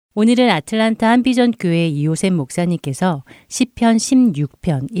오늘은 아틀란타 한비전 교회 이호셉 목사님께서 시편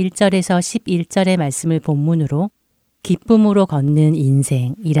 16편 1절에서 11절의 말씀을 본문으로 기쁨으로 걷는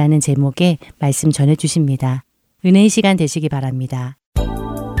인생이라는 제목의 말씀 전해 주십니다. 은혜의 시간 되시기 바랍니다.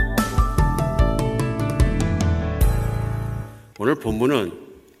 오늘 본문은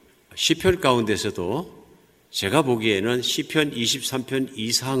시편 가운데서도 제가 보기에는 시편 23편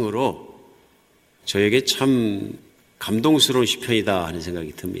이상으로 저에게 참 감동스러운 시편이다 하는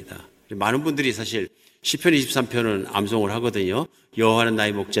생각이 듭니다. 많은 분들이 사실 시편 23편은 암송을 하거든요. 여호와는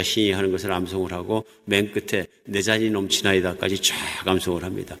나의 목자시니 하는 것을 암송을 하고 맨 끝에 내 잔이 넘치나이다까지 쫙 암송을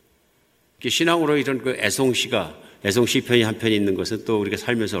합니다. 신앙으로 이런 그 애송시편이 한 편 있는 것은 또 우리가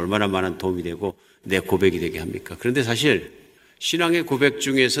살면서 얼마나 많은 도움이 되고 내 고백이 되게 합니까? 그런데 사실 신앙의 고백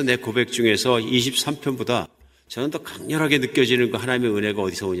중에서 내 고백 중에서 23편보다 저는 더 강렬하게 느껴지는 그 하나님의 은혜가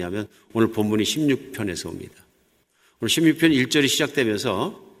어디서 오냐면 오늘 본문이 16편에서 옵니다. 오늘 16편 1절이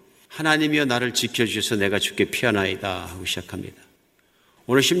시작되면서 하나님이여 나를 지켜주셔서 내가 주께 피하나이다 하고 시작합니다.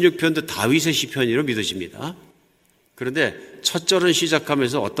 오늘 16편도 다윗의 시편으로 믿어집니다. 그런데 첫 절은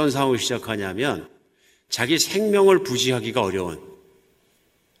시작하면서 어떤 상황을 시작하냐면 자기 생명을 부지하기가 어려운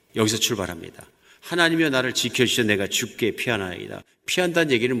여기서 출발합니다. 하나님이여 나를 지켜주셔서 내가 주께 피하나이다.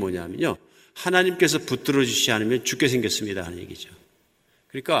 피한다는 얘기는 뭐냐면요. 하나님께서 붙들어 주시지 않으면 죽게 생겼습니다 하는 얘기죠.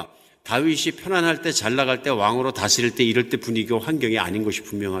 그러니까 다윗이 편안할 때, 잘 나갈 때, 왕으로 다스릴 때, 이럴 때 분위기와 환경이 아닌 것이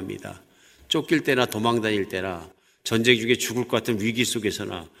분명합니다. 쫓길 때나 도망 다닐 때나 전쟁 중에 죽을 것 같은 위기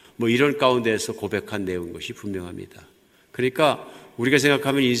속에서나 뭐 이런 가운데에서 고백한 내용인 것이 분명합니다. 그러니까 우리가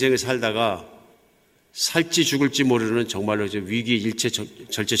생각하면 인생을 살다가 살지 죽을지 모르는 정말로 위기 일체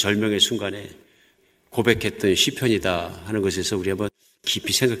절체절명의 순간에 고백했던 시편이다 하는 것에서 우리 한번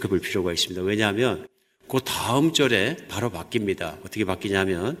깊이 생각해 볼 필요가 있습니다. 왜냐하면 그 다음 절에 바로 바뀝니다. 어떻게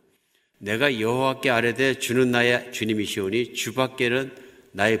바뀌냐면 내가 여호와께 아뢰되 주는 나의 주님이시오니 주밖에는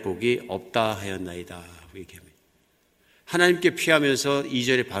나의 복이 없다 하였나이다 하고 얘기합니다. 하나님께 피하면서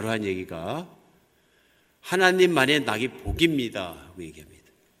 2절에 바로 한 얘기가 하나님만이 나의 복입니다 하고 얘기합니다.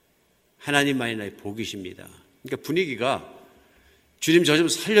 하나님만이 나의 복이십니다. 그러니까 분위기가 주님 저 좀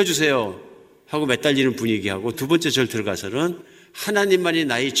살려주세요 하고 매달리는 분위기하고 두 번째 절 들어가서는 하나님만이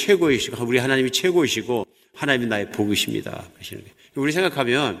나의 최고이시고 우리 하나님이 최고이시고 하나님이 나의 복이십니다. 우리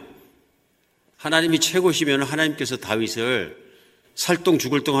생각하면 하나님이 최고시면 하나님께서 다윗을 살동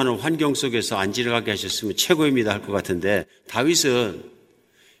죽을동 하는 환경 속에서 안 지나가게 하셨으면 최고입니다 할 것 같은데 다윗은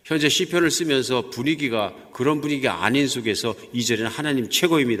현재 시편을 쓰면서 분위기가 그런 분위기가 아닌 속에서 2절에는 하나님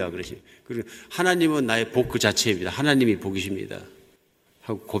최고입니다 그러십니다. 그리고 하나님은 나의 복 그 자체입니다. 하나님이 복이십니다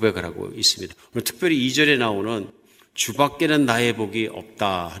하고 고백을 하고 있습니다. 오늘 특별히 2절에 나오는 주밖에는 나의 복이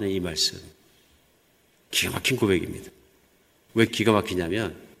없다 하는 이 말씀 기가 막힌 고백입니다. 왜 기가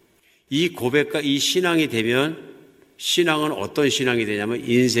막히냐면 이 고백과 이 신앙이 되면 신앙은 어떤 신앙이 되냐면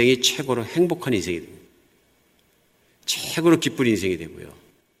인생이 최고로 행복한 인생이 됩니다. 최고로 기쁜 인생이 되고요.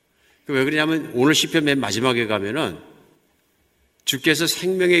 왜 그러냐면 오늘 시편 맨 마지막에 가면은 주께서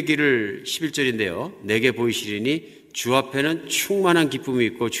생명의 길을 11절인데요. 내게 보이시리니 주 앞에는 충만한 기쁨이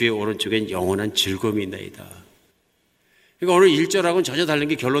있고 주의 오른쪽엔 영원한 즐거움이 있나이다. 그러니까 오늘 1절하고는 전혀 다른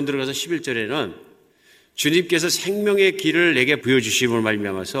게 결론 들어가서 11절에는 주님께서 생명의 길을 내게 보여주심을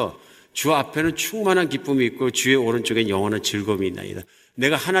말미암아서 주 앞에는 충만한 기쁨이 있고 주의 오른쪽엔 영원한 즐거움이 있나이다.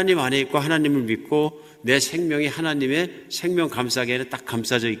 내가 하나님 안에 있고 하나님을 믿고 내 생명이 하나님의 생명 감싸기에는 딱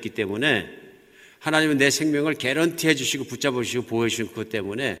감싸져 있기 때문에 하나님은 내 생명을 개런티해 주시고 붙잡아 주시고 보호해 주시는 그것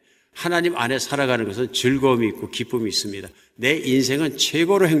때문에 하나님 안에 살아가는 것은 즐거움이 있고 기쁨이 있습니다. 내 인생은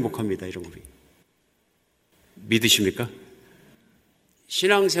최고로 행복합니다. 이런 거 믿으십니까?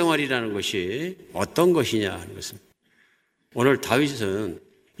 신앙생활이라는 것이 어떤 것이냐 하는 것은 오늘 다윗은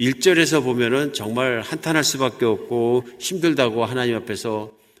 1절에서 보면은 정말 한탄할 수밖에 없고 힘들다고 하나님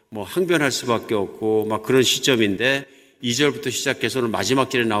앞에서 뭐 항변할 수밖에 없고 막 그런 시점인데 2절부터 시작해서 오늘 마지막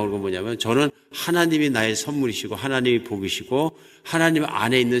절에 나오는 건 뭐냐면 저는 하나님이 나의 선물이시고 하나님이 복이시고 하나님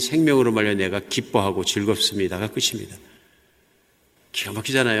안에 있는 생명으로 말려 내가 기뻐하고 즐겁습니다가 끝입니다. 기가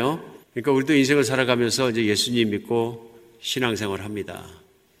막히잖아요. 그러니까 우리도 인생을 살아가면서 이제 예수님 믿고 신앙생활을 합니다.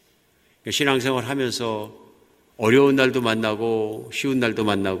 신앙생활을 하면서 어려운 날도 만나고 쉬운 날도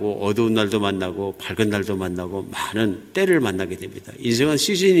만나고 어두운 날도 만나고 밝은 날도 만나고 많은 때를 만나게 됩니다. 인생은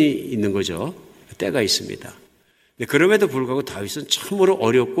시즌이 있는 거죠. 때가 있습니다. 그럼에도 불구하고 다윗은 참으로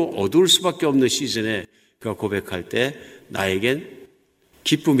어렵고 어두울 수밖에 없는 시즌에 그가 고백할 때 나에겐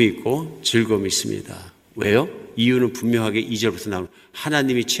기쁨이 있고 즐거움이 있습니다. 왜요? 이유는 분명하게 2절부터 나오는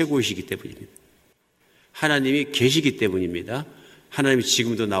하나님이 최고이시기 때문입니다. 하나님이 계시기 때문입니다. 하나님이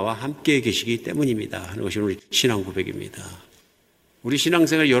지금도 나와 함께 계시기 때문입니다 하는 것이 우리 신앙 고백입니다. 우리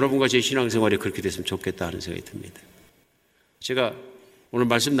신앙생활 여러분과 제 신앙생활이 그렇게 됐으면 좋겠다 하는 생각이 듭니다. 제가 오늘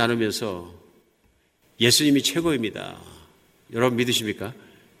말씀 나누면서 예수님이 최고입니다. 여러분 믿으십니까?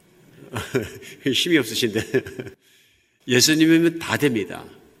 힘이 없으신데. 예수님이면 다 됩니다.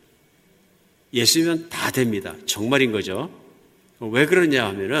 예수님은 다 됩니다. 정말인 거죠. 왜 그러냐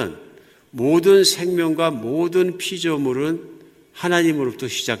하면은 모든 생명과 모든 피조물은 하나님으로부터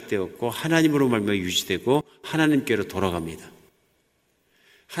시작되었고 하나님으로 말미암아 유지되고 하나님께로 돌아갑니다.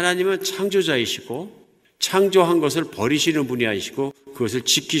 하나님은 창조자이시고 창조한 것을 버리시는 분이 아니시고 그것을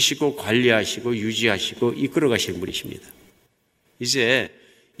지키시고 관리하시고 유지하시고 이끌어 가시는 분이십니다. 이제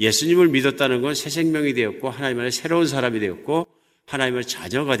예수님을 믿었다는 건 새 생명이 되었고 하나님 안에 새로운 사람이 되었고 하나님의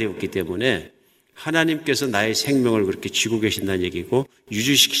자녀가 되었기 때문에 하나님께서 나의 생명을 그렇게 쥐고 계신다는 얘기고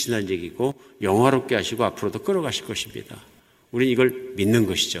유지시키신다는 얘기고 영화롭게 하시고 앞으로도 끌어가실 것입니다. 우리는 이걸 믿는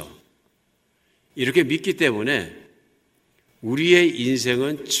것이죠. 이렇게 믿기 때문에 우리의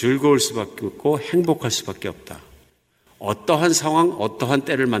인생은 즐거울 수밖에 없고 행복할 수밖에 없다. 어떠한 상황, 어떠한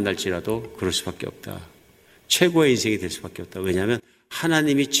때를 만날지라도 그럴 수밖에 없다. 최고의 인생이 될 수밖에 없다. 왜냐하면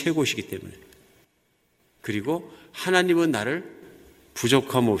하나님이 최고시기 때문에. 그리고 하나님은 나를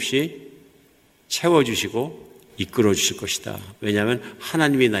부족함 없이 채워주시고 이끌어주실 것이다. 왜냐하면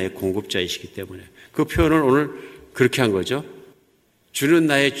하나님이 나의 공급자이시기 때문에. 그 표현을 오늘 그렇게 한 거죠. 주는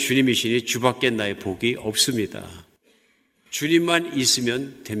나의 주님이시니 주밖에 나의 복이 없습니다. 주님만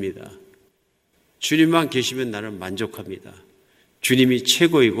있으면 됩니다. 주님만 계시면 나는 만족합니다. 주님이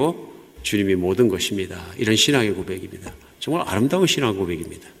최고이고 주님이 모든 것입니다. 이런 신앙의 고백입니다. 정말 아름다운 신앙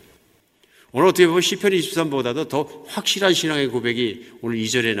고백입니다. 오늘 어떻게 보면 시편 23보다도 더 확실한 신앙의 고백이 오늘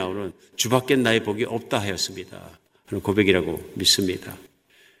 2절에 나오는 주밖에 나의 복이 없다 하였습니다. 하는 고백이라고 믿습니다.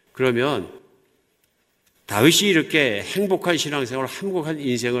 그러면 다윗이 이렇게 행복한 신앙생활, 행복한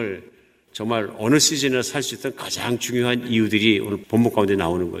인생을 정말 어느 시즌에 살 수 있던 가장 중요한 이유들이 오늘 본문 가운데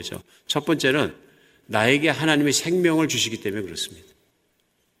나오는 거죠. 첫 번째는 나에게 하나님이 생명을 주시기 때문에 그렇습니다.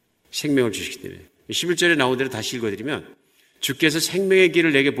 생명을 주시기 때문에. 11절에 나온 대로 다시 읽어드리면 주께서 생명의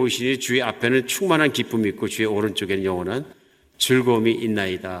길을 내게 보이시니 주의 앞에는 충만한 기쁨이 있고 주의 오른쪽에는 영원한 즐거움이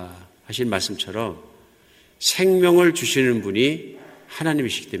있나이다 하신 말씀처럼 생명을 주시는 분이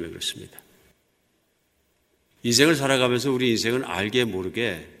하나님이시기 때문에 그렇습니다. 인생을 살아가면서 우리 인생은 알게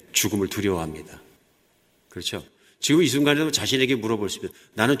모르게 죽음을 두려워합니다. 그렇죠? 지금 이 순간에도 자신에게 물어볼 수 있습니다.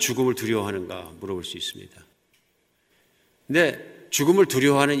 나는 죽음을 두려워하는가 물어볼 수 있습니다. 근데 죽음을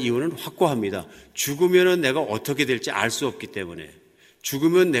두려워하는 이유는 확고합니다. 죽으면 내가 어떻게 될지 알 수 없기 때문에,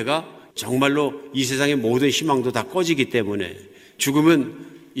 죽으면 내가 정말로 이 세상의 모든 희망도 다 꺼지기 때문에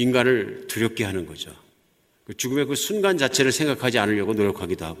죽으면 인간을 두렵게 하는 거죠. 죽음의 그 순간 자체를 생각하지 않으려고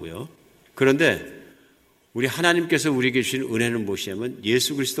노력하기도 하고요. 그런데 우리 하나님께서 우리에게 주신 은혜는 무엇이냐면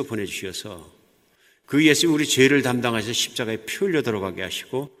예수 그리스도 보내주셔서 그 예수 우리 죄를 담당하셔서 십자가에 피 흘려 들어가게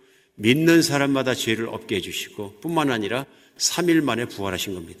하시고 믿는 사람마다 죄를 없게 해주시고 뿐만 아니라 3일 만에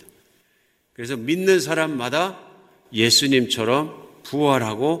부활하신 겁니다. 그래서 믿는 사람마다 예수님처럼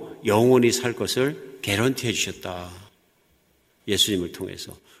부활하고 영원히 살 것을 개런티 해주셨다. 예수님을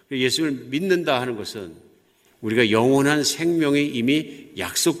통해서. 예수를 믿는다 하는 것은 우리가 영원한 생명이 이미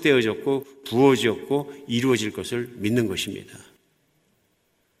약속되어졌고 부어졌고 이루어질 것을 믿는 것입니다.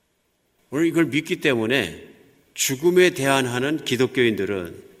 오늘 이걸 믿기 때문에 죽음에 대항하는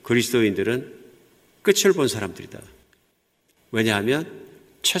기독교인들은, 그리스도인들은 끝을 본 사람들이다. 왜냐하면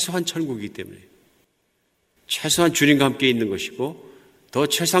최소한 천국이기 때문에, 최소한 주님과 함께 있는 것이고 더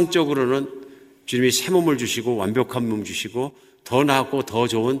최상적으로는 주님이 새 몸을 주시고 완벽한 몸 주시고 더 나았고 더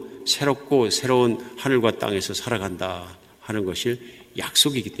좋은 새롭고 새로운 하늘과 땅에서 살아간다 하는 것이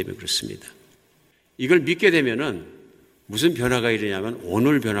약속이기 때문에 그렇습니다. 이걸 믿게 되면은 무슨 변화가 일어나냐면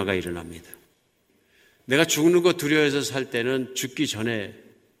오늘 변화가 일어납니다. 내가 죽는 거 두려워해서 살 때는 죽기 전에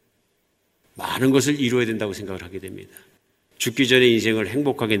많은 것을 이루어야 된다고 생각을 하게 됩니다. 죽기 전에 인생을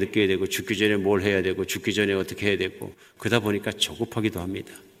행복하게 느껴야 되고 죽기 전에 뭘 해야 되고 죽기 전에 어떻게 해야 되고 그러다 보니까 조급하기도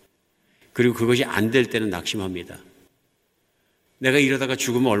합니다. 그리고 그것이 안 될 때는 낙심합니다. 내가 이러다가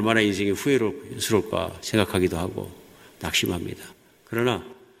죽으면 얼마나 인생이 후회스러울까 생각하기도 하고 낙심합니다. 그러나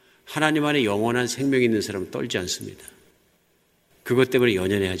하나님 안에 영원한 생명이 있는 사람은 떨지 않습니다. 그것 때문에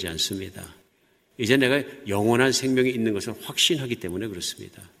연연해하지 않습니다. 이제 내가 영원한 생명이 있는 것을 확신하기 때문에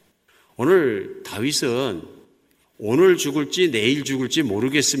그렇습니다. 오늘 다윗은 오늘 죽을지 내일 죽을지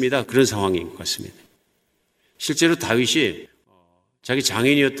모르겠습니다. 그런 상황인 것 같습니다. 실제로 다윗이 자기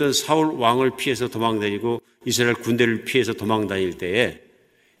장인이었던 사울 왕을 피해서 도망다니고 이스라엘 군대를 피해서 도망다닐 때에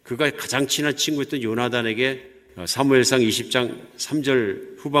그가 가장 친한 친구였던 요나단에게 사무엘상 20장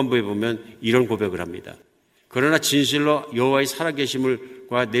 3절 후반부에 보면 이런 고백을 합니다. 그러나 진실로 여호와의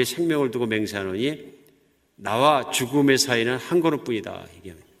살아계심을과 내 생명을 두고 맹세하노니 나와 죽음의 사이는 한 걸음뿐이다.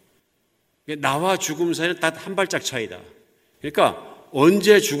 나와 죽음 사이는 딱 한 발짝 차이다. 그러니까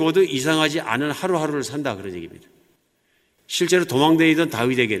언제 죽어도 이상하지 않은 하루하루를 산다 그런 얘기입니다. 실제로 도망다니던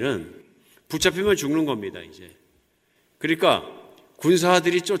다윗에게는 붙잡히면 죽는 겁니다, 이제. 그러니까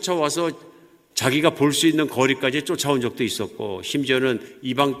군사들이 쫓아와서 자기가 볼 수 있는 거리까지 쫓아온 적도 있었고, 심지어는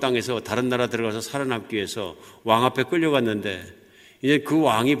이방 땅에서 다른 나라 들어가서 살아남기 위해서 왕 앞에 끌려갔는데, 이제 그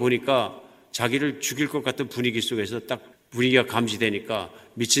왕이 보니까 자기를 죽일 것 같은 분위기 속에서 딱 분위기가 감지되니까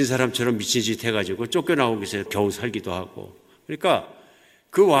미친 사람처럼 미친 짓 해가지고 쫓겨나오기 위해서 겨우 살기도 하고. 그러니까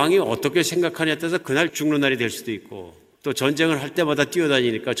그 왕이 어떻게 생각하냐에 따라서 그날 죽는 날이 될 수도 있고, 또 전쟁을 할 때마다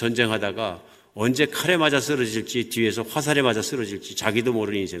뛰어다니니까 전쟁하다가 언제 칼에 맞아 쓰러질지, 뒤에서 화살에 맞아 쓰러질지 자기도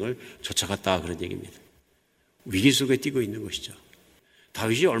모르는 인생을 쫓아갔다 그런 얘기입니다. 위기 속에 뛰고 있는 것이죠.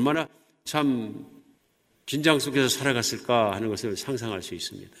 다윗이 얼마나 참 긴장 속에서 살아갔을까 하는 것을 상상할 수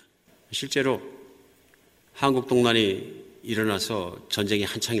있습니다. 실제로 한국 동란이 일어나서 전쟁이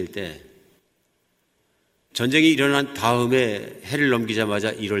한창일 때, 전쟁이 일어난 다음에 해를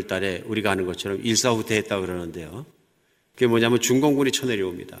넘기자마자 1월 달에 우리가 아는 것처럼 일사후퇴했다고 그러는데요. 그게 뭐냐면 중공군이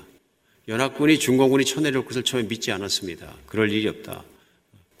쳐내려옵니다. 연합군이 중공군이 쳐내려올 것을 처음에 믿지 않았습니다. 그럴 일이 없다.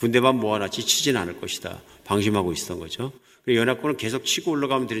 군대만 모아놨지 치진 않을 것이다. 방심하고 있었던 거죠. 연합군은 계속 치고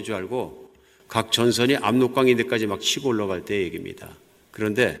올라가면 되는 줄 알고 각 전선이 압록강인 데까지 막 치고 올라갈 때의 얘기입니다.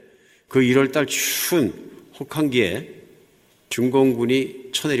 그런데 그 1월 달 추운 혹한기에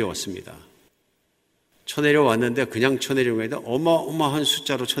중공군이 쳐내려왔습니다. 쳐내려왔는데 그냥 쳐내려온 게 아니라 어마어마한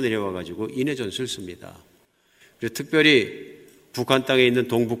숫자로 쳐내려와가지고 인해 전술을 씁니다. 그래서 특별히 북한 땅에 있는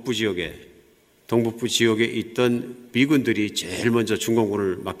동북부 지역에 있던 미군들이 제일 먼저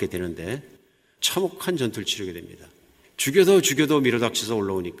중공군을 맞게 되는데 참혹한 전투를 치르게 됩니다. 죽여도 밀어닥쳐서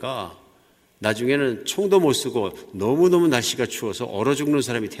올라오니까 나중에는 총도 못 쓰고 너무너무 날씨가 추워서 얼어 죽는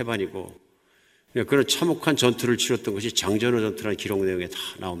사람이 태반이고, 그런 참혹한 전투를 치렀던 것이 장전호 전투라는 기록 내용에 다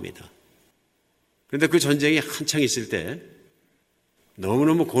나옵니다. 그런데 그 전쟁이 한창 있을 때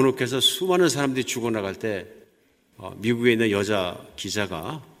너무너무 곤혹해서 수많은 사람들이 죽어나갈 때 미국에 있는 여자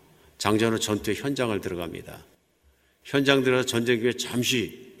기자가 장전호 전투의 현장을 들어갑니다. 현장 들어가서 전쟁기에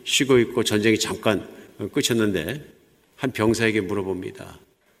잠시 쉬고 있고 전쟁이 잠깐 끝쳤는데 한 병사에게 물어봅니다.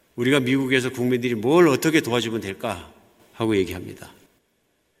 우리가 미국에서 국민들이 뭘 어떻게 도와주면 될까 하고 얘기합니다.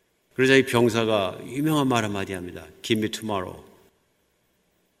 그러자 이 병사가 유명한 말 한마디 합니다. Give me tomorrow.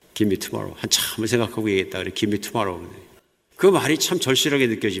 Give me tomorrow. 한참을 생각하고 얘기했다. 그래, Give me tomorrow. 그 말이 참 절실하게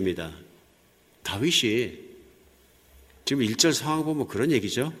느껴집니다. 다윗이 지금 1절 상황 보면 그런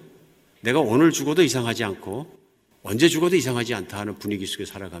얘기죠. 내가 오늘 죽어도 이상하지 않고 언제 죽어도 이상하지 않다 하는 분위기 속에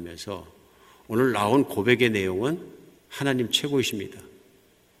살아가면서 오늘 나온 고백의 내용은 하나님 최고이십니다.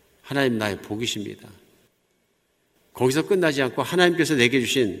 하나님 나의 복이십니다. 거기서 끝나지 않고 하나님께서 내게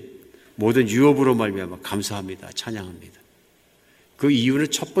주신 모든 유업으로 말미암아 감사합니다. 찬양합니다. 그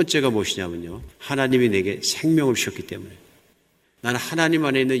이유는 첫 번째가 무엇이냐면요, 하나님이 내게 생명을 주셨기 때문에, 나는 하나님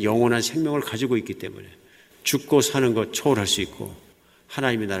안에 있는 영원한 생명을 가지고 있기 때문에 죽고 사는 것 초월할 수 있고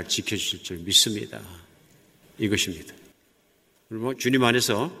하나님이 나를 지켜주실 줄 믿습니다. 이것입니다. 그리고 주님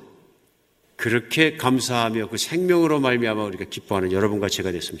안에서 그렇게 감사하며 그 생명으로 말미암아 우리가 기뻐하는 여러분과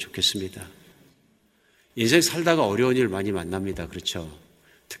제가 됐으면 좋겠습니다. 인생 살다가 어려운 일 많이 만납니다. 그렇죠?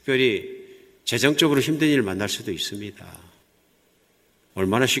 특별히 재정적으로 힘든 일 만날 수도 있습니다.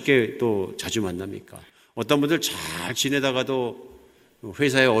 얼마나 쉽게 또 자주 만납니까? 어떤 분들 잘 지내다가도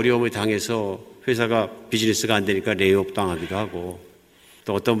회사에 어려움을 당해서 회사가 비즈니스가 안 되니까 레이오프 당하기도 하고,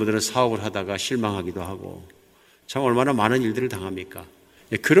 또 어떤 분들은 사업을 하다가 실망하기도 하고, 참 얼마나 많은 일들을 당합니까?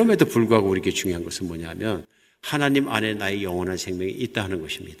 그럼에도 불구하고 우리에게 중요한 것은 뭐냐면 하나님 안에 나의 영원한 생명이 있다 하는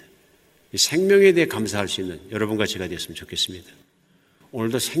것입니다. 생명에 대해 감사할 수 있는 여러분과 제가 되었으면 좋겠습니다.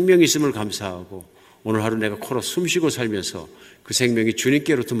 오늘도 생명이 있음을 감사하고 오늘 하루 내가 코로 숨쉬고 살면서 그 생명이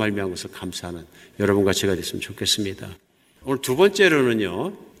주님께로부터 말미암은 것을 감사하는 여러분과 제가 됐으면 좋겠습니다. 오늘 두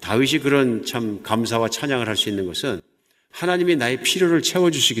번째로는요, 다윗이 그런 참 감사와 찬양을 할 수 있는 것은 하나님이 나의 필요를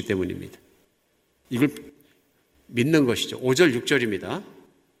채워주시기 때문입니다. 이걸 믿는 것이죠. 5절 6절입니다.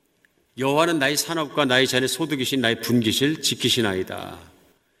 여호와는 나의 산업과 나의 잔의 소득이신 나의 분기실 지키시나이다.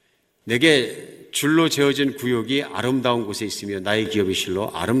 내게 줄로 재어진 구역이 아름다운 곳에 있으며 나의 기업의 실로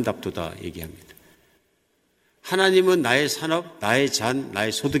아름답도다 얘기합니다. 하나님은 나의 산업, 나의 잔,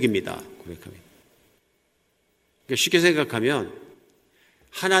 나의 소득입니다. 고백합니다. 그러니까 쉽게 생각하면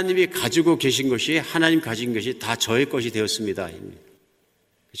하나님이 가지고 계신 것이, 하나님 가진 것이 다 저의 것이 되었습니다.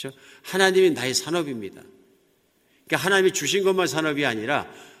 그렇죠? 하나님이 나의 산업입니다. 그러니까 하나님이 주신 것만 산업이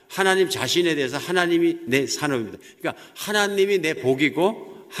아니라 하나님 자신에 대해서 하나님이 내 산업입니다. 그러니까 하나님이 내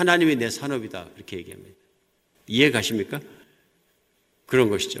복이고 하나님이 내 산업이다. 이렇게 얘기합니다. 이해 가십니까? 그런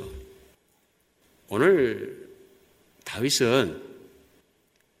것이죠. 오늘 다윗은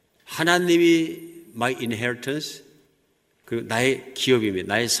하나님이 my inheritance, 그리고 나의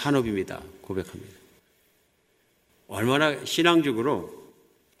기업입니다. 나의 산업입니다. 고백합니다. 얼마나 신앙적으로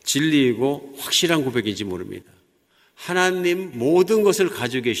진리이고 확실한 고백인지 모릅니다. 하나님 모든 것을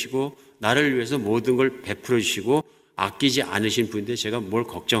가지고 계시고 나를 위해서 모든 걸 베풀어 주시고 아끼지 않으신 분인데 제가 뭘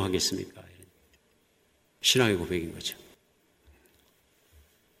걱정하겠습니까? 신앙의 고백인 거죠.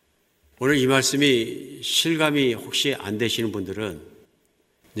 오늘 이 말씀이 실감이 혹시 안 되시는 분들은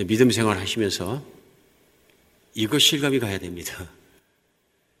이제 믿음 생활 하시면서 이거 실감이 가야 됩니다.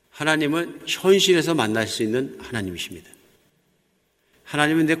 하나님은 현실에서 만날 수 있는 하나님이십니다.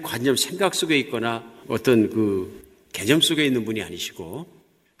 하나님은 내 관념, 생각 속에 있거나 어떤 그 개념 속에 있는 분이 아니시고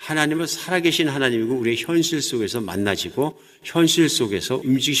하나님은 살아계신 하나님이고 우리의 현실 속에서 만나지고 현실 속에서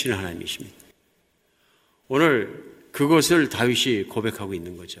움직이시는 하나님이십니다. 오늘 그것을 다윗이 고백하고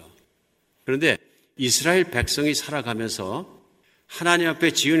있는 거죠. 그런데 이스라엘 백성이 살아가면서 하나님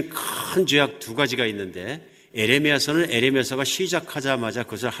앞에 지은 큰 죄악 두 가지가 있는데 에레미야서는 에레미야서가 시작하자마자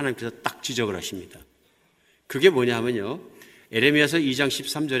그것을 하나님께서 딱 지적을 하십니다. 그게 뭐냐 하면요. 에레미야서 2장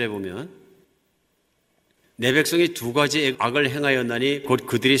 13절에 보면 내 백성이 두 가지 악을 행하였나니 곧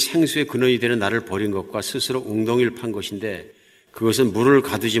그들이 생수의 근원이 되는 나를 버린 것과 스스로 웅덩이를 판 것인데 그것은 물을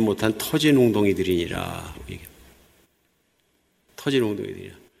가두지 못한 터진 웅덩이들이니라. 터진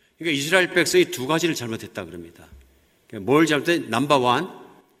웅덩이들이라. 그러니까 이스라엘 백성이 두 가지를 잘못했다 그럽니다. 뭘 잘못했냐? 넘버 원,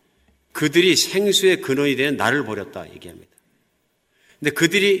 그들이 생수의 근원이 되는 나를 버렸다 얘기합니다. 근데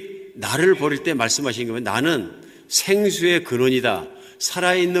그들이 나를 버릴 때 말씀하신 거면 나는 생수의 근원이다.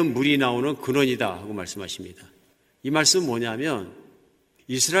 살아있는 물이 나오는 근원이다 하고 말씀하십니다. 이 말씀은 뭐냐면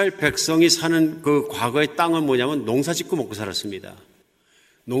이스라엘 백성이 사는 그 과거의 땅은 뭐냐면 농사 짓고 먹고 살았습니다.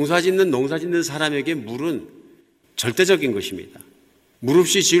 농사 짓는 사람에게 물은 절대적인 것입니다. 물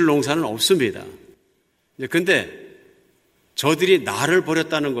없이 지을 농사는 없습니다. 그런데 저들이 나를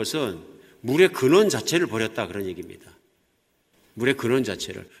버렸다는 것은 물의 근원 자체를 버렸다 그런 얘기입니다. 물의 근원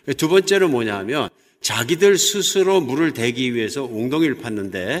자체를. 두 번째로 뭐냐 하면 자기들 스스로 물을 대기 위해서 웅덩이를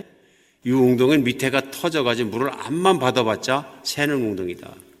팠는데 이 웅덩이는 밑에가 터져가지고 물을 암만 받아봤자 새는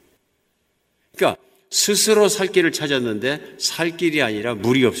웅덩이다. 그러니까 스스로 살 길을 찾았는데 살 길이 아니라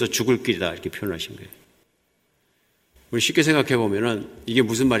물이 없어 죽을 길이다 이렇게 표현하신 거예요. 우리 쉽게 생각해 보면은 이게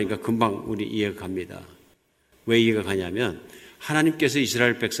무슨 말인가 금방 우리 이해가 갑니다. 왜 이해가 가냐면 하나님께서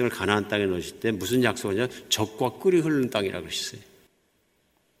이스라엘 백성을 가나안 땅에 넣으실 때 무슨 약속이냐? 젖과 꿀이 흐르는 땅이라고 그러셨어요.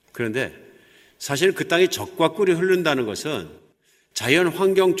 그런데 사실 그 땅에 젖과 꿀이 흐른다는 것은 자연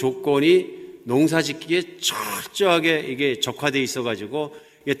환경 조건이 농사 짓기에 철저하게 이게 적화되어 있어가지고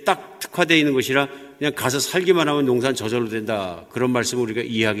이게 딱 특화되어 있는 것이라 그냥 가서 살기만 하면 농사는 저절로 된다. 그런 말씀을 우리가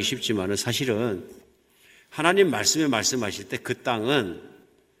이해하기 쉽지만은 사실은 하나님 말씀에 말씀하실 때 그 땅은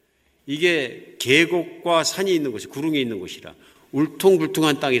이게 계곡과 산이 있는 곳이 구릉이 있는 곳이라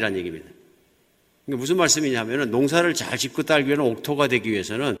울퉁불퉁한 땅이라는 얘기입니다. 그러니까 무슨 말씀이냐면 농사를 잘 짓고 딸기 위해서는 옥토가 되기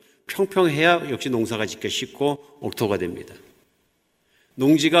위해서는 평평해야 역시 농사가 짓기 쉽고 옥토가 됩니다.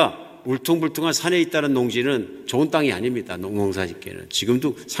 농지가 울퉁불퉁한 산에 있다는 농지는 좋은 땅이 아닙니다. 농사 짓기에는.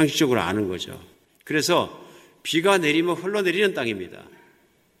 지금도 상식적으로 아는 거죠. 그래서 비가 내리면 흘러내리는 땅입니다.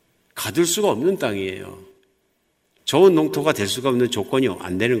 가둘 수가 없는 땅이에요. 좋은 농토가 될 수가 없는 조건이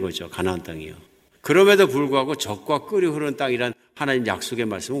안 되는 거죠. 가나안 땅이요. 그럼에도 불구하고 젖과 꿀이 흐르는 땅이란 하나님 약속의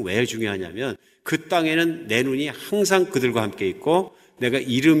말씀은 왜 중요하냐면 그 땅에는 내 눈이 항상 그들과 함께 있고 내가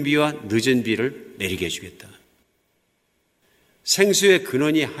이른 비와 늦은 비를 내리게 해주겠다. 생수의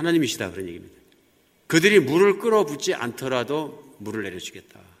근원이 하나님이시다 그런 얘기입니다. 그들이 물을 끌어붓지 않더라도 물을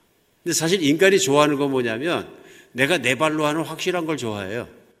내려주겠다. 근데 사실 인간이 좋아하는 건 뭐냐면 내가 내 발로 하는 확실한 걸 좋아해요.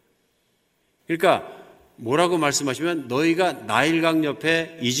 그러니까 뭐라고 말씀하시면 너희가 나일강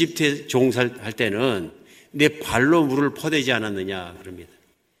옆에 이집트에 종살할 때는 내 발로 물을 퍼대지 않았느냐 그럽니다.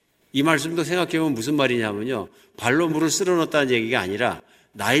 이 말씀도 생각해보면 무슨 말이냐면요. 발로 물을 쓸어 넣었다는 얘기가 아니라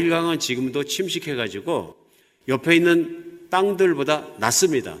나일강은 지금도 침식해가지고 옆에 있는 땅들보다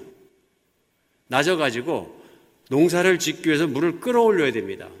낮습니다. 낮아가지고 농사를 짓기 위해서 물을 끌어올려야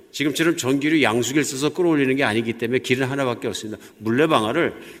됩니다. 지금처럼 전기로 양수기를 써서 끌어올리는 게 아니기 때문에 길은 하나밖에 없습니다.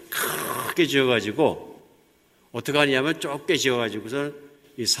 물레방아를 크게 지어가지고 어떻게 하냐면 좁게 지어가지고서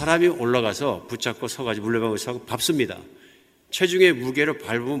이 사람이 올라가서 붙잡고 서가지고 물레방아를 서고 밟습니다. 체중의 무게로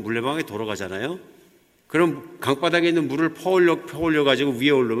밟으면 물레방아에 돌아가잖아요. 그럼 강바닥에 있는 물을 퍼올려가지고 위에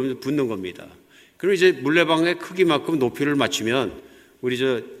올라오면 붙는 겁니다. 그리고 이제 물레방아의 크기만큼 높이를 맞추면 우리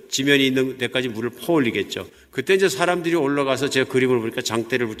지면이 있는 데까지 물을 퍼올리겠죠. 그때 이제 사람들이 올라가서 제가 그림을 보니까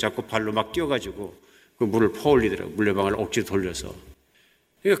장대를 붙잡고 발로 막 뛰어가지고 그 물을 퍼올리더라고요. 물레방아를 억지로 돌려서.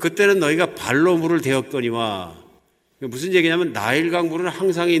 그러니까 그때는 너희가 발로 물을 대었거니와 무슨 얘기냐면 나일강 물은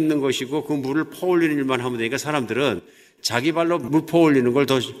항상 있는 것이고 그 물을 퍼올리는 일만 하면 되니까 사람들은 자기 발로 물 퍼올리는 걸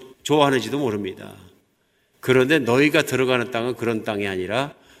더 좋아하는지도 모릅니다. 그런데 너희가 들어가는 땅은 그런 땅이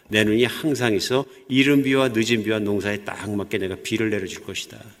아니라 내 눈이 항상 있어 이른 비와 늦은 비와 농사에 딱 맞게 내가 비를 내려줄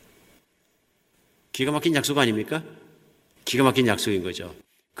것이다. 기가 막힌 약속 아닙니까? 기가 막힌 약속인 거죠.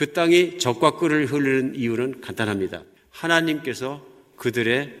 그 땅이 젖과 꿀을 흐르는 이유는 간단합니다. 하나님께서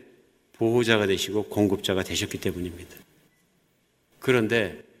그들의 보호자가 되시고 공급자가 되셨기 때문입니다.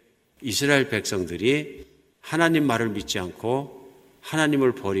 그런데 이스라엘 백성들이 하나님 말을 믿지 않고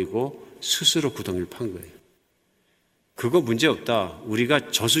하나님을 버리고 스스로 구덩이를 판 거예요. 그거 문제 없다.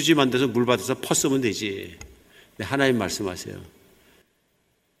 우리가 저수지 만들어서 물 받아서 퍼쓰면 되지. 근데 하나님 말씀하세요.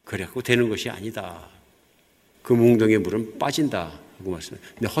 그래갖고 되는 것이 아니다. 그 웅덩이의 물은 빠진다 하고 말씀해요.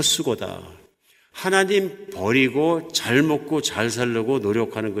 근데 헛수고다. 하나님 버리고 잘 먹고 잘 살려고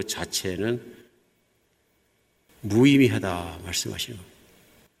노력하는 그 자체는 무의미하다 말씀하시는 겁니다.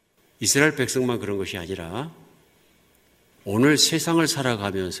 이스라엘 백성만 그런 것이 아니라 오늘 세상을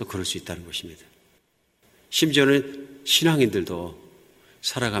살아가면서 그럴 수 있다는 것입니다. 심지어는 신앙인들도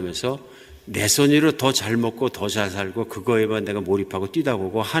살아가면서 내 손으로 더 잘 먹고 더 잘 살고 그거에만 내가 몰입하고 뛰다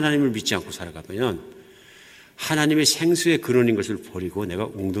보고 하나님을 믿지 않고 살아가면 하나님의 생수의 근원인 것을 버리고 내가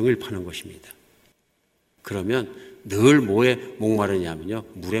웅덩이를 파는 것입니다. 그러면 늘 뭐에 목마르냐면요,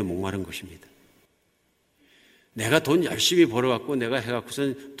 물에 목마른 것입니다. 내가 돈 열심히 벌어갖고 내가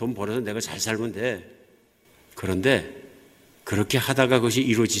해갖고선 돈 벌어서 내가 잘 살면 돼. 그런데 그렇게 하다가 그것이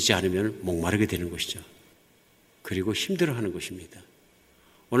이루어지지 않으면 목마르게 되는 것이죠. 그리고 힘들어하는 것입니다.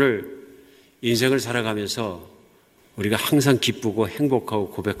 오늘 인생을 살아가면서 우리가 항상 기쁘고 행복하고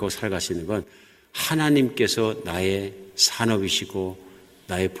고백하고 살아갈 수 있는 건 하나님께서 나의 산업이시고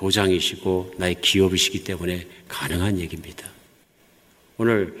나의 보장이시고 나의 기업이시기 때문에 가능한 얘기입니다.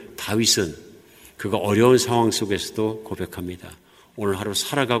 오늘 다윗은 그가 어려운 상황 속에서도 고백합니다. 오늘 하루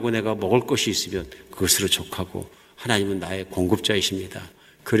살아가고 내가 먹을 것이 있으면 그것으로 족하고 하나님은 나의 공급자이십니다.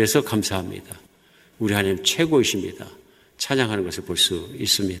 그래서 감사합니다. 우리 하나님 최고이십니다. 찬양하는 것을 볼 수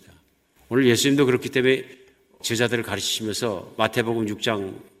있습니다. 오늘 예수님도 그렇기 때문에 제자들을 가르치시면서 마태복음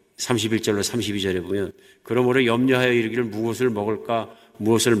 6장 31절로 32절에 보면 그러므로 염려하여 이르기를 무엇을 먹을까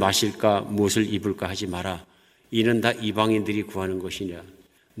무엇을 마실까 무엇을 입을까 하지 마라. 이는 다 이방인들이 구하는 것이냐.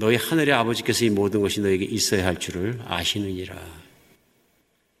 너희 하늘의 아버지께서 이 모든 것이 너에게 있어야 할 줄을 아시느니라.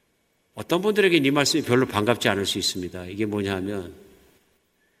 어떤 분들에게 이 말씀이 별로 반갑지 않을 수 있습니다. 이게 뭐냐 하면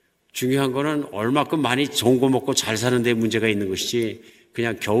중요한 거는 얼마큼 많이 좋은 거 먹고 잘 사는 데 문제가 있는 것이지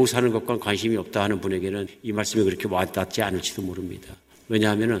그냥 겨우 사는 것과 관심이 없다 하는 분에게는 이 말씀이 그렇게 와닿지 않을지도 모릅니다.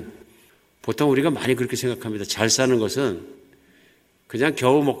 왜냐하면 보통 우리가 많이 그렇게 생각합니다. 잘 사는 것은 그냥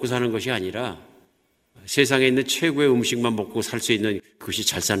겨우 먹고 사는 것이 아니라 세상에 있는 최고의 음식만 먹고 살 수 있는 그것이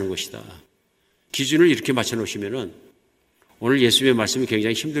잘 사는 것이다. 기준을 이렇게 맞춰놓으시면은 오늘 예수님의 말씀이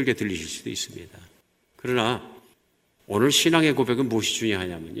굉장히 힘들게 들리실 수도 있습니다. 그러나 오늘 신앙의 고백은 무엇이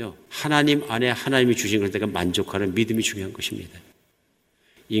중요하냐면요. 하나님 안에 하나님이 주신 것에 대해 만족하는 믿음이 중요한 것입니다.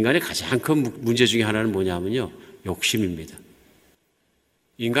 인간의 가장 큰 문제 중에 하나는 뭐냐면요. 욕심입니다.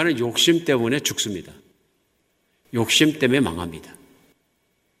 인간은 욕심 때문에 죽습니다. 욕심 때문에 망합니다.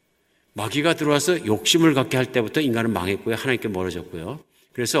 마귀가 들어와서 욕심을 갖게 할 때부터 인간은 망했고요. 하나님께 멀어졌고요.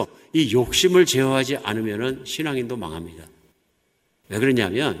 그래서 이 욕심을 제어하지 않으면 신앙인도 망합니다. 왜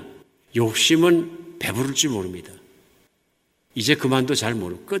그러냐면 욕심은 배부를 줄 모릅니다. 이제 그만도 잘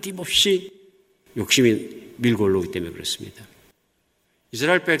모르고 끊임없이 욕심이 밀고 올라오기 때문에 그렇습니다.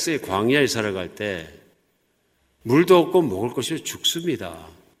 이스라엘 백성이 광야에 살아갈 때 물도 없고 먹을 것이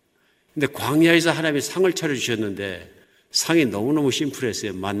죽습니다. 근데 광야에서 하나님이 상을 차려주셨는데 상이 너무너무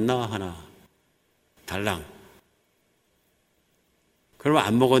심플했어요. 만나 하나, 달랑. 그러면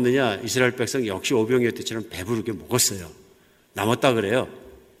안 먹었느냐? 이스라엘 백성 역시 오병이어 때처럼 배부르게 먹었어요. 남았다 그래요.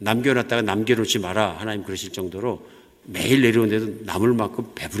 남겨놨다가 남겨놓지 마라. 하나님 그러실 정도로 매일 내려오는데도 남을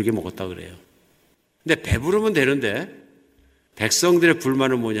만큼 배부르게 먹었다 그래요. 근데 배부르면 되는데 백성들의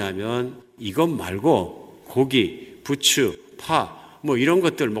불만은 뭐냐 하면 이것 말고 고기, 부추, 파 뭐 이런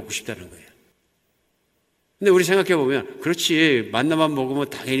것들 먹고 싶다는 거예요. 근데 우리 생각해 보면 그렇지 만나만 먹으면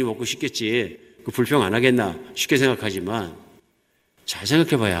당연히 먹고 싶겠지. 그 불평 안 하겠나 쉽게 생각하지만 잘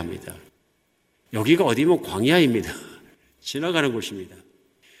생각해 봐야 합니다. 여기가 어디면 광야입니다. 지나가는 곳입니다.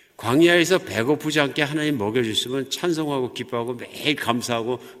 광야에서 배고프지 않게 하나님 먹여주시면 찬송하고 기뻐하고 매일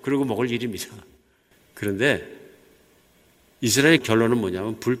감사하고 그러고 먹을 일입니다. 그런데 이스라엘의 결론은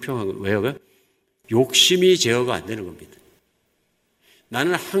뭐냐면 불평한 거예요. 왜요? 욕심이 제어가 안 되는 겁니다.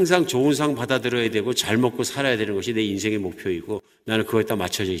 나는 항상 좋은 상 받아들여야 되고 잘 먹고 살아야 되는 것이 내 인생의 목표이고 나는 그거에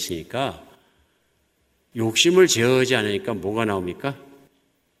맞춰져 있으니까 욕심을 제어하지 않으니까 뭐가 나옵니까?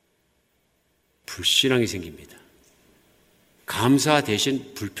 불신앙이 생깁니다. 감사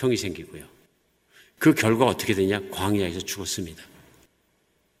대신 불평이 생기고요. 그 결과가 어떻게 되냐? 광야에서 죽었습니다.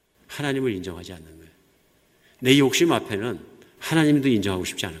 하나님을 인정하지 않는 거예요. 내 욕심 앞에는 하나님도 인정하고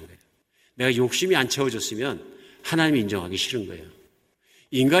싶지 않은 거예요. 내가 욕심이 안 채워졌으면 하나님이 인정하기 싫은 거예요.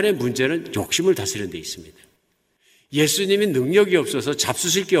 인간의 문제는 욕심을 다스리는 데 있습니다. 예수님이 능력이 없어서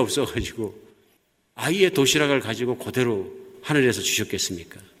잡수실 게 없어가지고 아이의 도시락을 가지고 그대로 하늘에서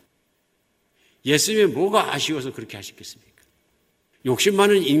주셨겠습니까? 예수님이 뭐가 아쉬워서 그렇게 하셨겠습니까? 욕심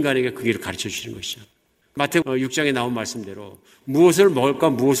많은 인간에게 그 길을 가르쳐 주시는 것이죠. 마태복음 6장에 나온 말씀대로 무엇을 먹을까,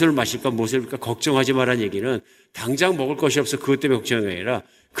 무엇을 마실까, 무엇을 입을까 걱정하지 말라는 얘기는 당장 먹을 것이 없어 그것 때문에 걱정이 아니라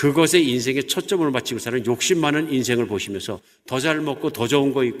그것에 인생의 초점을 맞추고 사는 욕심 많은 인생을 보시면서 더 잘 먹고 더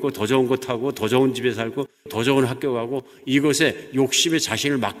좋은 거 입고 더 좋은 거 타고 더 좋은 집에 살고 더 좋은 학교 가고 이것에 욕심에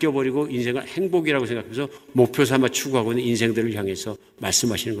자신을 맡겨버리고 인생을 행복이라고 생각해서 목표 삼아 추구하고 있는 인생들을 향해서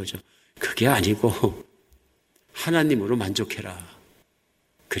말씀하시는 거죠. 그게 아니고 하나님으로 만족해라.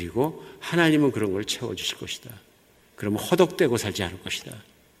 그리고 하나님은 그런 걸 채워주실 것이다. 그러면 허덕대고 살지 않을 것이다.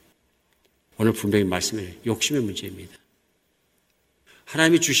 오늘 분명히 말씀해 욕심의 문제입니다.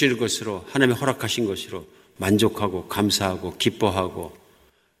 하나님이 주시는 것으로 하나님이 허락하신 것으로 만족하고 감사하고 기뻐하고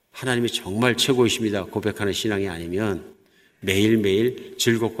하나님이 정말 최고이십니다 고백하는 신앙이 아니면 매일매일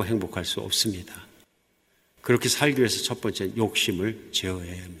즐겁고 행복할 수 없습니다. 그렇게 살기 위해서 첫 번째는 욕심을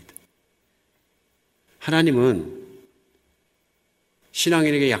제어해야 합니다. 하나님은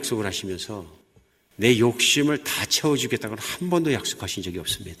신앙인에게 약속을 하시면서 내 욕심을 다 채워주겠다고는 한 번도 약속하신 적이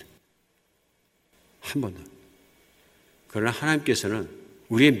없습니다. 한 번도. 그러나 하나님께서는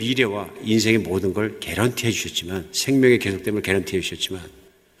우리의 미래와 인생의 모든 걸 개런티해 주셨지만, 생명의 계속됨을 개런티해 주셨지만,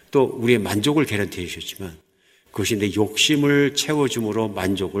 또 우리의 만족을 개런티해 주셨지만, 그것이 내 욕심을 채워줌으로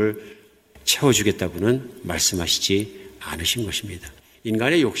만족을 채워주겠다고는 말씀하시지 않으신 것입니다.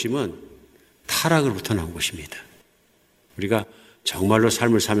 인간의 욕심은 타락으로부터 나온 것입니다. 우리가 정말로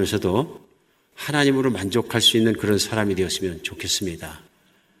삶을 살면서도 하나님으로 만족할 수 있는 그런 사람이 되었으면 좋겠습니다.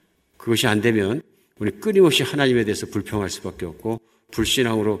 그것이 안 되면 우리 끊임없이 하나님에 대해서 불평할 수밖에 없고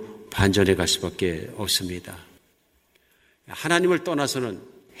불신앙으로 반전해 갈 수밖에 없습니다. 하나님을 떠나서는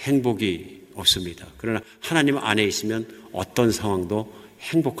행복이 없습니다. 그러나 하나님 안에 있으면 어떤 상황도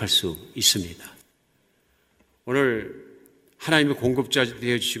행복할 수 있습니다. 오늘 하나님의 공급자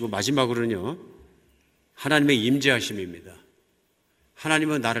되어주시고 마지막으로는요, 하나님의 임재하심입니다.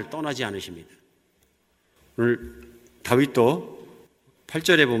 하나님은 나를 떠나지 않으십니다. 오늘 다윗도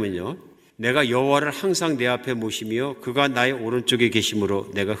 8절에 보면요, 내가 여호와를 항상 내 앞에 모시며 그가 나의 오른쪽에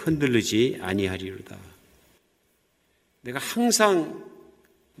계심으로 내가 흔들리지 아니하리로다. 내가 항상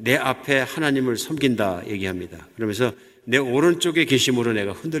내 앞에 하나님을 섬긴다 얘기합니다. 그러면서 내 오른쪽에 계심으로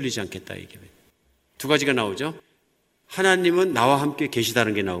내가 흔들리지 않겠다 얘기합니다. 두 가지가 나오죠. 하나님은 나와 함께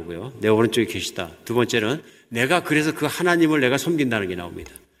계시다는 게 나오고요. 내 오른쪽에 계시다. 두 번째는 내가 그래서 그 하나님을 내가 섬긴다는 게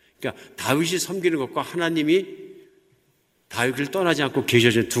나옵니다. 그러니까 다윗이 섬기는 것과 하나님이 다윗을 떠나지 않고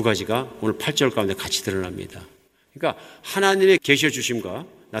계셔준 두 가지가 오늘 8절 가운데 같이 드러납니다. 그러니까 하나님의 계셔주심과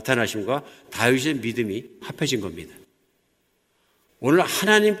나타나심과 다윗의 믿음이 합해진 겁니다. 오늘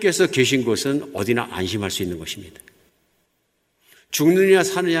하나님께서 계신 것은 어디나 안심할 수 있는 것입니다. 죽느냐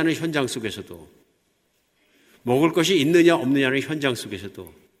사느냐는 현장 속에서도, 먹을 것이 있느냐 없느냐는 현장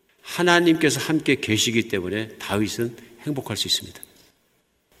속에서도 하나님께서 함께 계시기 때문에 다윗은 행복할 수 있습니다.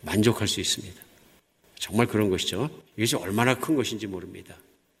 만족할 수 있습니다. 정말 그런 것이죠. 이것이 얼마나 큰 것인지 모릅니다.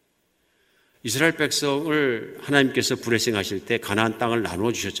 이스라엘 백성을 하나님께서 불회생하실 때 가나안 땅을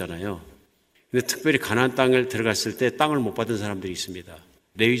나누어 주셨잖아요. 근데 특별히 가나안 땅을 들어갔을 때 땅을 못 받은 사람들이 있습니다.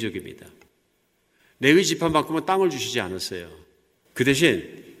 레위족입니다. 레위 지파만큼은 땅을 주시지 않았어요. 그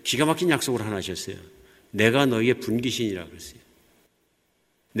대신 기가 막힌 약속을 하나 하셨어요. 내가 너희의 분기신이라 그랬어요.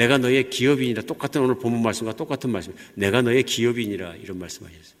 내가 너희의 기업인이라, 똑같은 오늘 본문 말씀과 똑같은 말씀, 내가 너희의 기업인이라 이런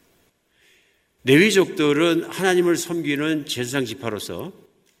말씀하셨어요. 레위족들은 하나님을 섬기는 제사장 지파로서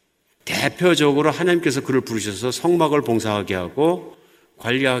대표적으로 하나님께서 그를 부르셔서 성막을 봉사하게 하고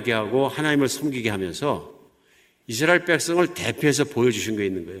관리하게 하고 하나님을 섬기게 하면서 이스라엘 백성을 대표해서 보여주신 게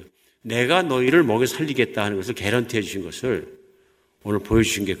있는 거예요. 내가 너희를 먹여 살리겠다 하는 것을 개런티해 주신 것을 오늘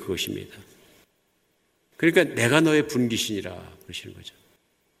보여주신 게 그것입니다. 그러니까 내가 너의 분기신이라 그러시는 거죠.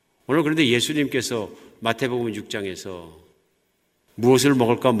 오늘 그런데 예수님께서 마태복음 6장에서 무엇을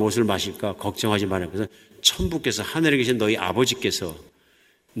먹을까 무엇을 마실까 걱정하지 말라는 것은 천부께서 하늘에 계신 너희 아버지께서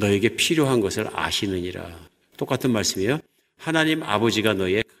너에게 필요한 것을 아시느니라. 똑같은 말씀이에요. 하나님 아버지가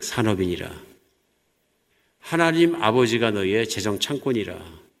너의 산업이니라. 하나님 아버지가 너의 재정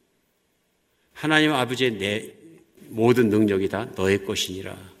창고니라. 하나님 아버지의 내 모든 능력이 다 너의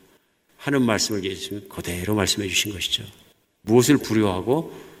것이니라 하는 말씀을 예수님은 그대로 말씀해 주신 것이죠. 무엇을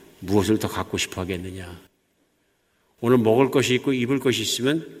부려하고 무엇을 더 갖고 싶어 하겠느냐. 오늘 먹을 것이 있고 입을 것이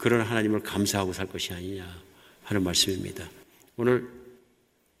있으면 그런 하나님을 감사하고 살 것이 아니냐 하는 말씀입니다. 오늘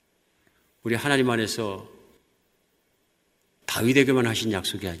우리 하나님 안에서 다윗에게만 하신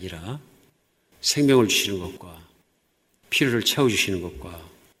약속이 아니라 생명을 주시는 것과 필요를 채워주시는 것과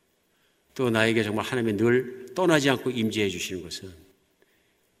또 나에게 정말 하나님의 늘 떠나지 않고 임재해 주시는 것은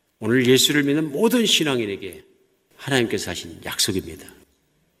오늘 예수를 믿는 모든 신앙인에게 하나님께서 하신 약속입니다.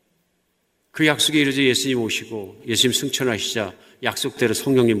 그 약속이 이루어져 예수님 오시고 예수님 승천하시자 약속대로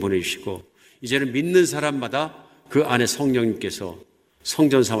성령님 보내주시고 이제는 믿는 사람마다 그 안에 성령님께서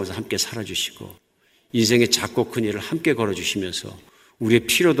성전 삼아서 함께 살아주시고 인생의 작고 큰 일을 함께 걸어주시면서 우리의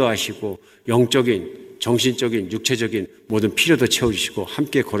필요도 아시고 영적인, 정신적인, 육체적인 모든 필요도 채워주시고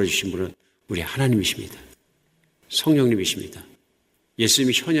함께 걸어주신 분은 우리 하나님이십니다. 성령님이십니다.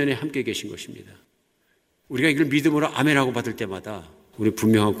 예수님이 현현에 함께 계신 것입니다. 우리가 이걸 믿음으로 아멘하고 받을 때마다 우리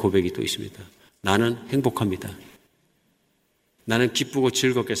분명한 고백이 또 있습니다. 나는 행복합니다. 나는 기쁘고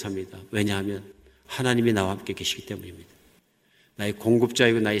즐겁게 삽니다. 왜냐하면 하나님이 나와 함께 계시기 때문입니다. 나의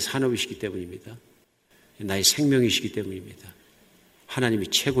공급자이고 나의 산업이시기 때문입니다. 나의 생명이시기 때문입니다. 하나님이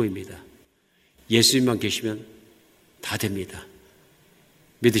최고입니다. 예수님만 계시면 다 됩니다.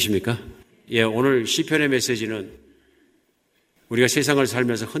 믿으십니까? 예, 오늘 시편의 메시지는 우리가 세상을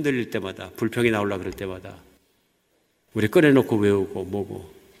살면서 흔들릴 때마다 불평이 나오려 그럴 때마다 우리 꺼내놓고 외우고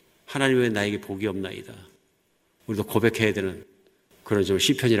뭐고 하나님 왜 나에게 복이 없나이다. 우리도 고백해야 되는 그런 좀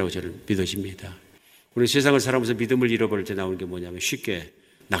시편이라고 저는 믿어집니다. 우리 세상을 살아가면서 믿음을 잃어버릴 때 나오는 게 뭐냐면 쉽게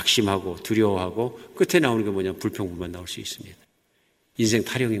낙심하고 두려워하고 끝에 나오는 게 뭐냐면 불평불만 나올 수 있습니다. 인생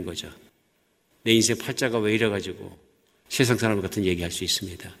타령인 거죠. 내 인생 팔자가 왜 이래가지고 세상 사람 같은 얘기할 수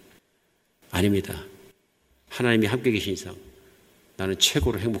있습니다. 아닙니다. 하나님이 함께 계신 이상 나는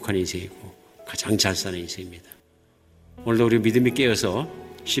최고로 행복한 인생이고 가장 잘 사는 인생입니다. 오늘도 우리 믿음이 깨어서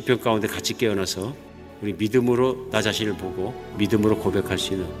시편 가운데 같이 깨어나서 우리 믿음으로 나 자신을 보고 믿음으로 고백할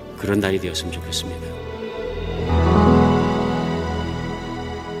수 있는 그런 날이 되었으면 좋겠습니다.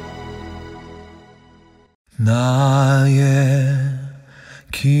 나의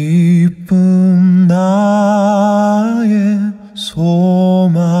기쁨 나의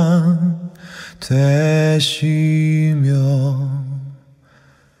소망 되시며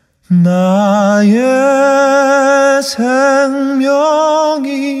나의 생명이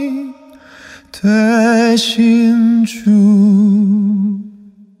되신 주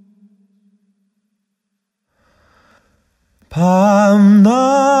밤낮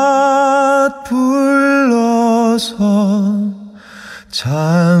불러서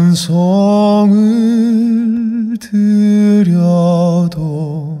찬송을 드려도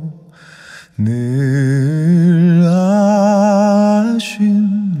늘 아신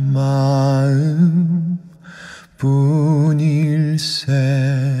마음 뿐일세.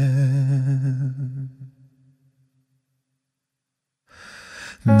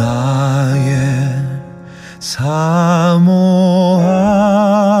 나의 사모하는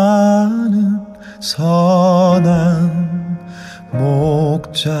선한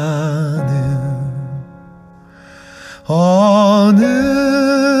목자는 어느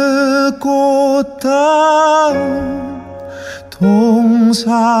꽃다운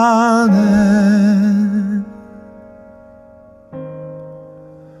동산에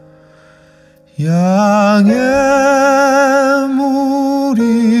양의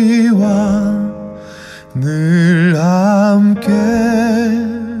무리와 늘 함께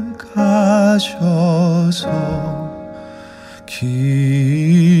가셔서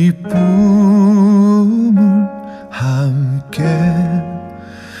기쁨을 함께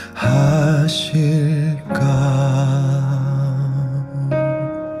하실까.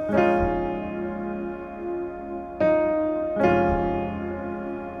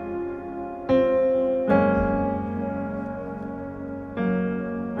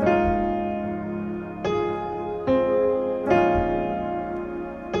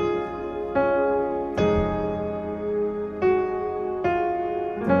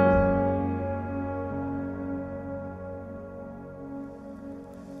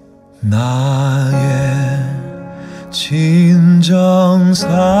 나의 진정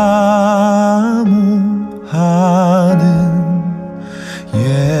사모하는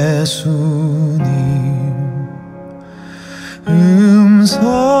예수님 음성조차도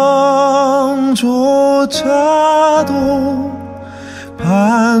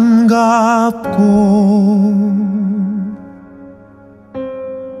반갑고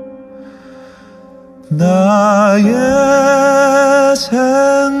나의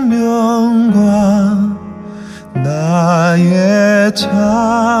생명과 나의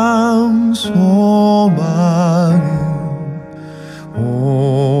참 소망은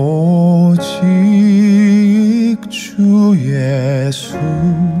오직 주 예수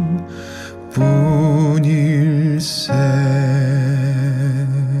뿐일세.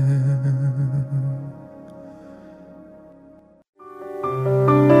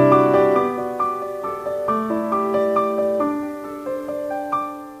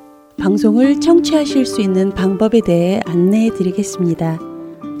 방송을 청취하실 수 있는 방법에 대해 안내해 드리겠습니다.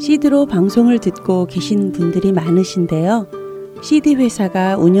 CD로 방송을 듣고 계신 분들이 많으신데요. CD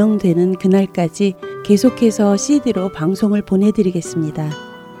회사가 운영되는 그날까지 계속해서 CD로 방송을 보내드리겠습니다.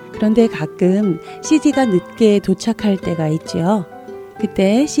 그런데 가끔 CD가 늦게 도착할 때가 있죠.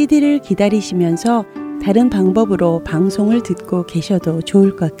 그때 CD를 기다리시면서 다른 방법으로 방송을 듣고 계셔도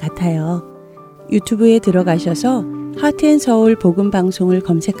좋을 것 같아요. 유튜브에 들어가셔서 하트앤서울 복음방송을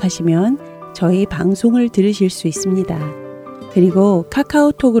검색하시면 저희 방송을 들으실 수 있습니다. 그리고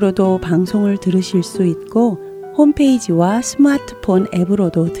카카오톡으로도 방송을 들으실 수 있고 홈페이지와 스마트폰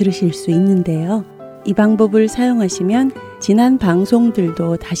앱으로도 들으실 수 있는데요. 이 방법을 사용하시면 지난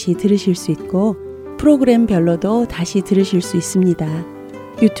방송들도 다시 들으실 수 있고 프로그램별로도 다시 들으실 수 있습니다.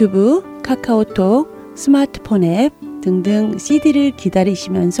 유튜브, 카카오톡, 스마트폰 앱 등등 CD를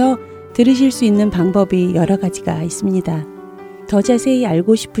기다리시면서 들으실 수 있는 방법이 여러 가지가 있습니다. 더 자세히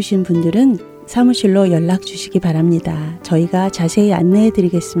알고 싶으신 분들은 사무실로 연락 주시기 바랍니다. 저희가 자세히 안내해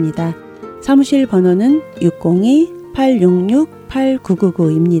드리겠습니다. 사무실 번호는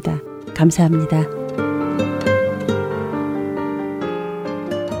 602-866-8999입니다. 감사합니다.